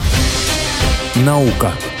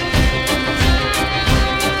Наука.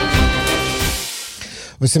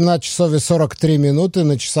 18 часов и 43 минуты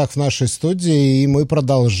на часах в нашей студии, и мы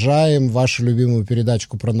продолжаем вашу любимую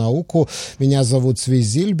передачку про науку. Меня зовут Цви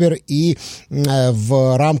Зильбер, и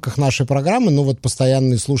в рамках нашей программы,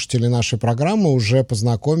 постоянные слушатели нашей программы уже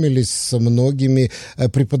познакомились с многими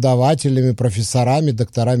преподавателями, профессорами,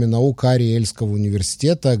 докторами наук Ариэльского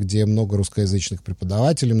университета, где много русскоязычных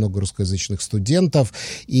преподавателей, много русскоязычных студентов,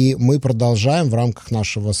 и мы продолжаем в рамках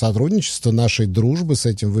нашего сотрудничества, нашей дружбы с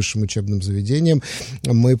этим высшим учебным заведением.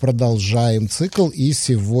 Мы продолжаем цикл, и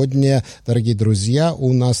сегодня, дорогие друзья,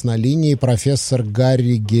 у нас на линии профессор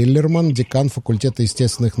Гарри Геллерман, декан факультета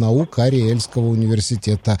естественных наук Ариэльского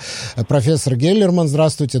университета. Профессор Геллерман,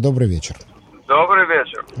 здравствуйте, добрый вечер. Добрый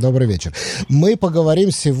вечер. Добрый вечер. Мы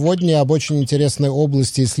поговорим сегодня об очень интересной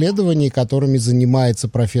области исследований, которыми занимается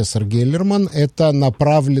профессор Геллерман. Это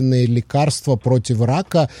направленные лекарства против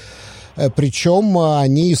рака. Причем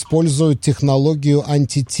они используют технологию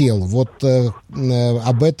антител.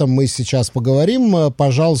 Об этом мы сейчас поговорим.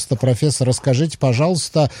 Пожалуйста, профессор, расскажите,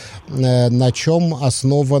 пожалуйста, на чем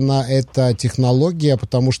основана эта технология,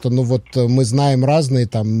 потому что, мы знаем разные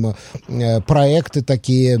проекты,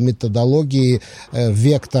 такие методологии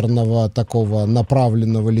векторного такого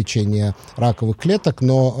направленного лечения раковых клеток,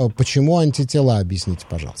 но почему антитела, объясните,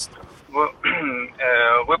 пожалуйста.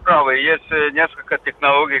 Вы правы, есть несколько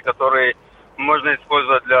технологий, которые можно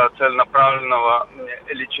использовать для целенаправленного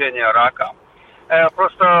лечения рака.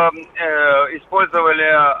 Просто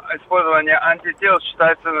использование антител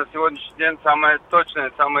считается на сегодняшний день самое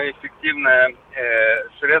точное, самое эффективное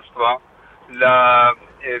средство для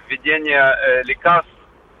введения лекарств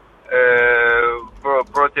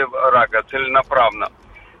против рака целенаправленно.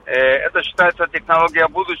 Это считается технология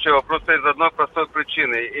будущего просто из одной простой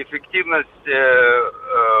причины. Эффективность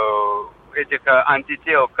этих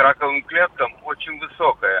антител к раковым клеткам очень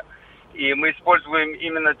высокая. И мы используем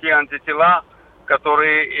именно те антитела,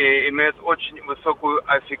 которые имеют очень высокую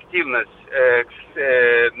эффективность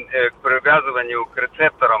к привязыванию к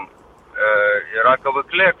рецепторам раковых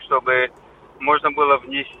клеток, чтобы можно было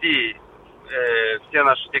внести все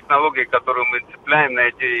наши технологии, которые мы цепляем на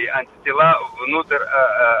эти антитела внутрь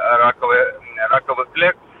раковых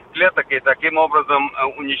клеток и таким образом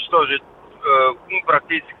уничтожить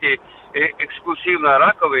практически эксклюзивно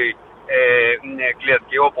раковые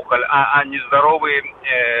клетки, опухоль, а не здоровые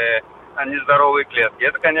клетки.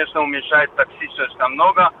 Это, конечно, уменьшает токсичность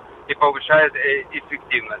намного и повышает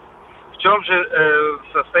эффективность. В чем же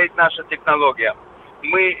состоит наша технология?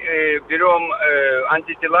 Мы берем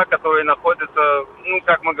антитела, которые находятся,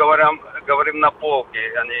 как мы говорим, на полке.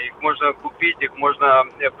 Их можно купить, их можно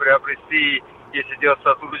приобрести, если делать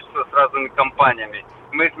сотрудничество с разными компаниями.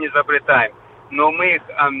 Мы их не изобретаем, но мы их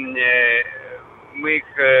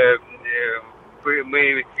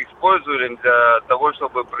используем для того,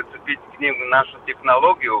 чтобы прицепить к ним нашу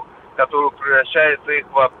технологию, которая превращает их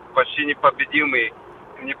в почти непобедимые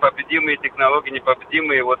технологии,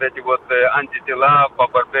 непобедимые антитела по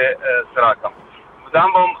борьбе с раком.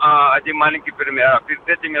 Дам вам один маленький пример. Перед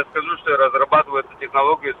этим я скажу, что я разрабатываю эту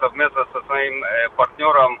технологию совместно со своим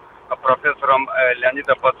партнером, профессором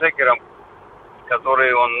Леонидом Пацекером,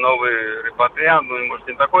 который он новый репатриант, может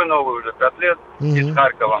не такой новый, уже 5 лет, из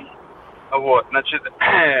Харькова.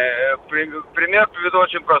 Пример приведу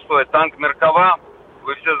очень простой. Танк Меркава.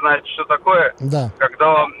 Вы все знаете, что такое? Да.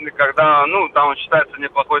 Когда там он считается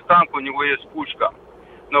неплохой танк, у него есть пушка.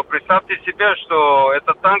 Но представьте себе, что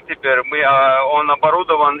этот танк теперь, он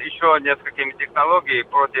оборудован еще несколькими технологиями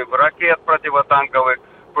против ракет противотанковых,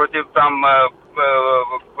 против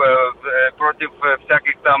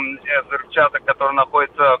всяких взрывчаток, которые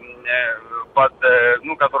находятся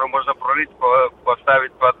которые можно пролить,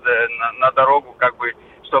 поставить на дорогу,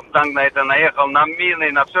 чтобы танк на это наехал, на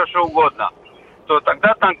мины, на все что угодно. То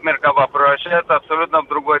тогда танк Меркава превращается абсолютно в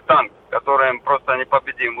другой танк, которым просто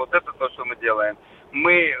непобедим. Вот это то, что мы делаем.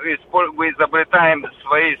 Мы изобретаем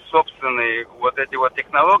свои собственные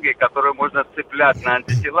технологии, которые можно цеплять на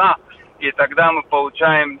антитела, и тогда мы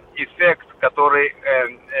получаем эффект, который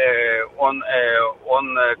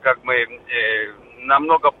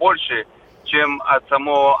намного больше, чем от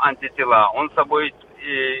самого антитела. Он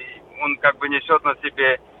несет на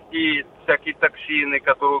себе и всякие токсины,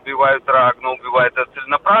 которые убивают рак, но убивают это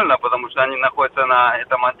целенаправленно, потому что они находятся на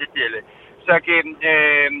этом антителе. Всякие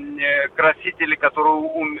красители, которые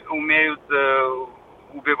умеют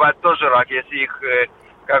убивать тоже рак, если их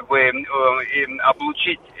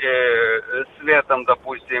облучить светом,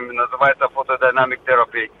 допустим, называется фотодинамик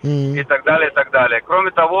терапия, и так далее, и так далее.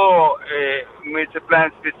 Кроме того, мы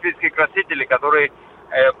цепляем специфические красители, которые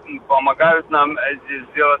помогают нам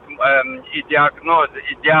сделать и диагноз.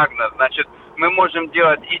 Значит, мы можем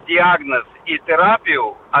делать и диагноз, и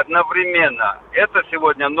терапию одновременно. Это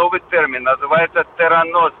сегодня новый термин, называется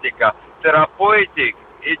тераностика. Терапевтик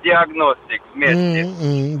и диагностик вместе.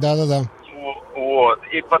 Да-да-да. Вот.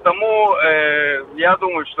 И потому я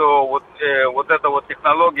думаю, что вот эта вот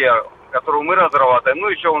технология, которую мы разрабатываем, ну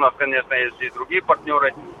еще у нас, конечно, есть и другие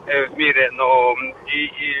партнеры в мире, но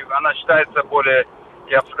и она считается более,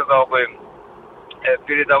 я бы сказал бы,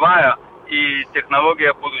 передовая и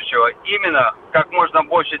технология будущего. Именно как можно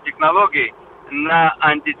больше технологий на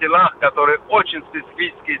антителах, которые очень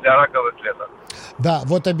специфические для раковых клеток. Да,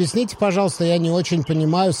 вот объясните, пожалуйста, я не очень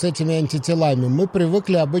понимаю с этими антителами. Мы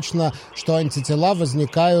привыкли обычно, что антитела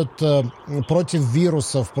возникают против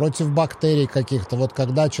вирусов, против бактерий каких-то. Вот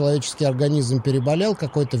когда человеческий организм переболел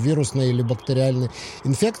какой-то вирусной или бактериальной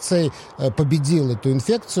инфекцией, победил эту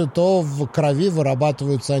инфекцию, то в крови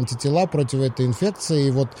вырабатываются антитела против этой инфекции.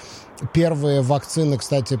 И вот первые вакцины,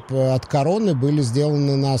 кстати, от короны были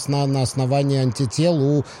сделаны на основании антител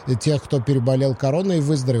у тех, кто переболел короной и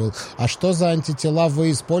выздоровел. А что за антитела вы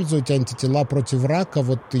используете? Антитела против рака?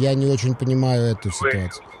 Вот я не очень понимаю эту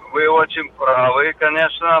ситуацию. Вы очень правы,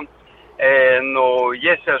 конечно. Но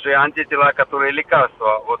есть же антитела, которые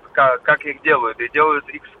лекарства. Вот как их делают? И делают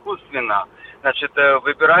искусственно. Значит,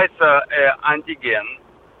 выбирается антиген.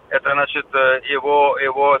 Это, значит,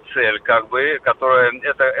 его цель, как бы,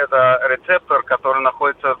 это рецептор, который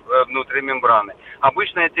находится внутри мембраны.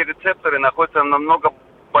 Обычно эти рецепторы находятся в намного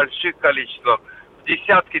больших количествах, в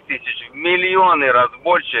десятки тысяч, в миллионы раз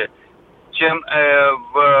больше, чем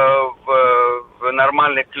в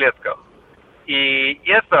нормальных клетках. И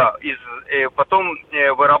это потом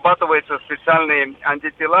вырабатываются специальные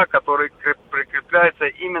антитела, которые прикрепляются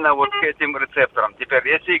именно вот к этим рецепторам. Теперь,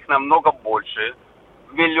 если их намного больше,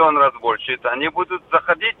 в миллион раз больше, то они будут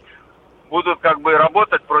заходить, будут как бы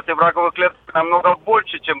работать против раковых клеток намного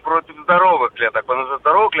больше, чем против здоровых клеток. Потому что в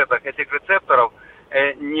здоровых клетках этих рецепторов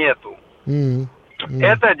нету.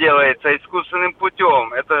 Это делается искусственным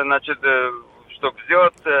путем. Это, значит, чтобы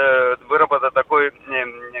сделать, выработать такой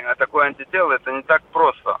антител, это не так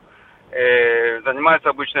просто. Занимаются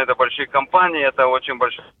обычно это большие компании, это очень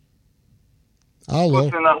большое.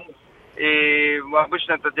 Искусственно. И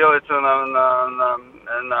обычно это делается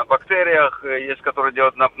на бактериях, есть которые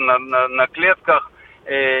делают на клетках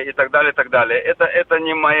и так далее, и так далее. Это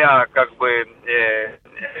не моя, как бы,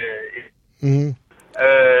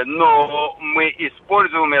 но мы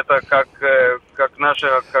используем это как наше,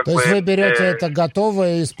 как То бы... есть вы берете это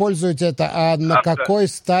готовое и используете это, а на какой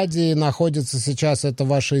стадии находится сейчас это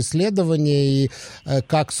ваше исследование и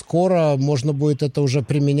как скоро можно будет это уже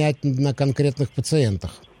применять на конкретных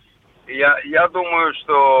пациентах? Я думаю,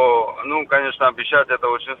 что, конечно, обещать это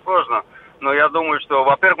очень сложно, но я думаю, что,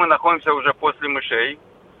 во-первых, мы находимся уже после мышей.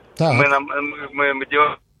 Так. Мы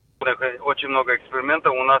делаем очень много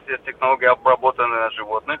экспериментов, у нас есть технологии, обработанные на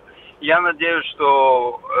животных. Я надеюсь,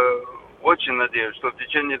 очень надеюсь, что в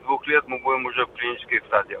течение 2 лет мы будем уже в клинических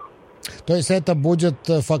стадиях. То есть это будет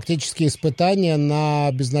фактически испытание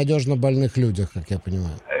на безнадежно больных людях, как я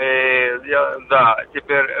понимаю? Да,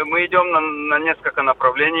 теперь мы идем на несколько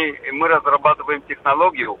направлений, и мы разрабатываем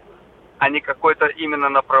технологию, а не какое-то именно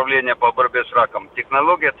направление по борьбе с раком.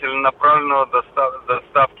 Технология целенаправленного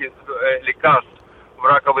доставки лекарств в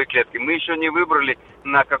раковые клетки. Мы еще не выбрали,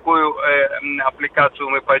 на какую аппликацию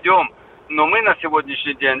мы пойдем, но мы на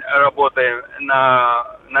сегодняшний день работаем на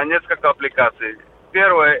несколько аппликаций.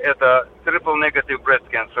 Первое – это triple negative breast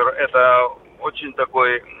cancer. Это очень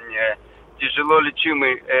такой тяжело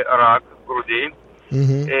лечимый рак груди.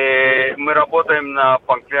 Мы работаем на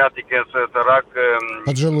pancreatic cancer, это рак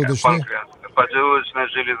поджелудочной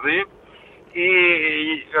железы.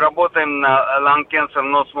 И работаем на lung cancer,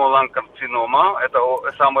 non-small lung carcinoma. Это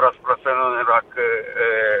самый распространенный рак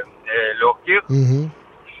легких.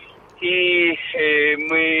 И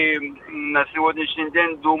мы на сегодняшний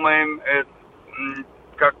день думаем,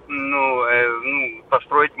 как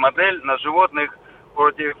построить модель на животных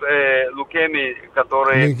против лейкемии,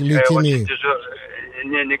 которые очень тяжело...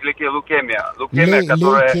 Не лейкемия.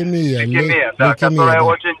 Лейкемия, которая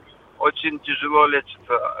очень тяжело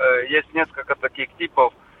лечится. Есть несколько таких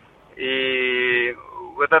типов, и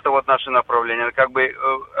вот это вот наше направление. Как бы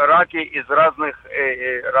раки из разных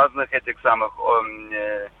этих самых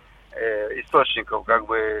источников, как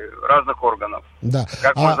бы разных органов. Да.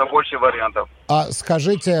 Как можно больше вариантов. А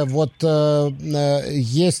скажите, вот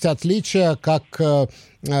есть отличия,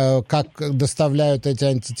 как доставляют эти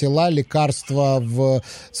антитела, лекарства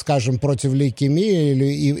скажем, против лейкемии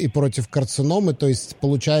и против карциномы? То есть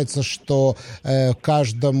получается, что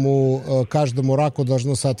каждому раку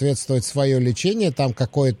должно соответствовать свое лечение, там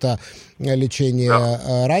какое-то лечение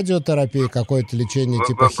радиотерапии, какое-то лечение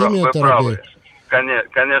типа химиотерапии?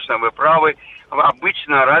 Конечно, вы правы.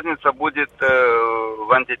 Обычно разница будет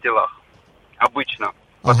в антителах. Обычно.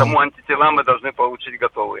 Потому антитела мы должны получить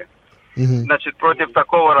готовые. Значит, против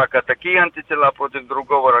такого рака такие антитела, против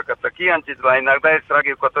другого рака такие антитела. Иногда есть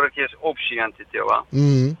раки, у которых есть общие антитела,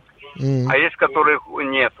 а есть, которых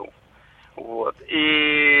нету. Вот.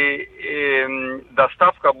 И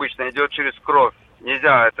доставка обычно идет через кровь.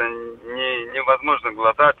 Нельзя, это невозможно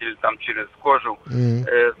глотать или там через кожу.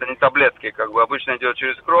 Это не таблетки, как бы обычно идет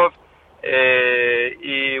через кровь.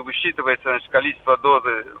 И высчитывается, значит, количество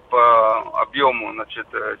дозы по объему, значит,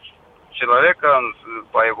 человека,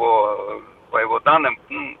 по его данным,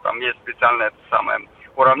 там есть специальное самое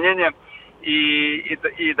уравнение, и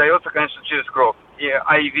дается, конечно, через кровь. И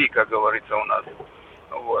IV, как говорится у нас.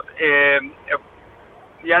 Вот.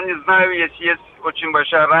 Я не знаю, если есть очень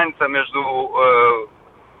большая разница между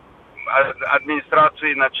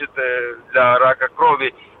администрацией, значит, для рака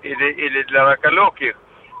крови или для рака легких,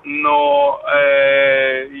 но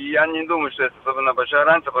я не думаю, что это особенно большая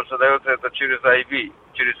разница, потому что дается это через IV,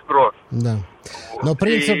 через кровь. Да. Но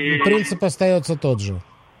принцип остается тот же.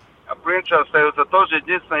 Принцип остается тот же.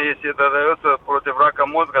 Единственное, если это дается против рака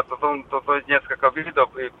мозга, то есть несколько видов,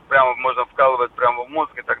 и прямо можно вкалывать прямо в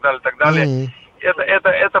мозг и так далее, и так далее.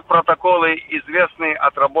 Это протоколы известные,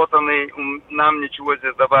 отработанные, нам ничего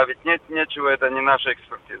здесь добавить нечего, это не наша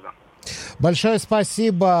экспертиза. Большое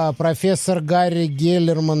спасибо, профессор Гарри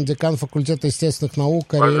Геллерман, декан факультета естественных наук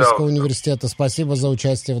Карельского университета. Спасибо за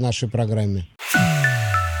участие в нашей программе.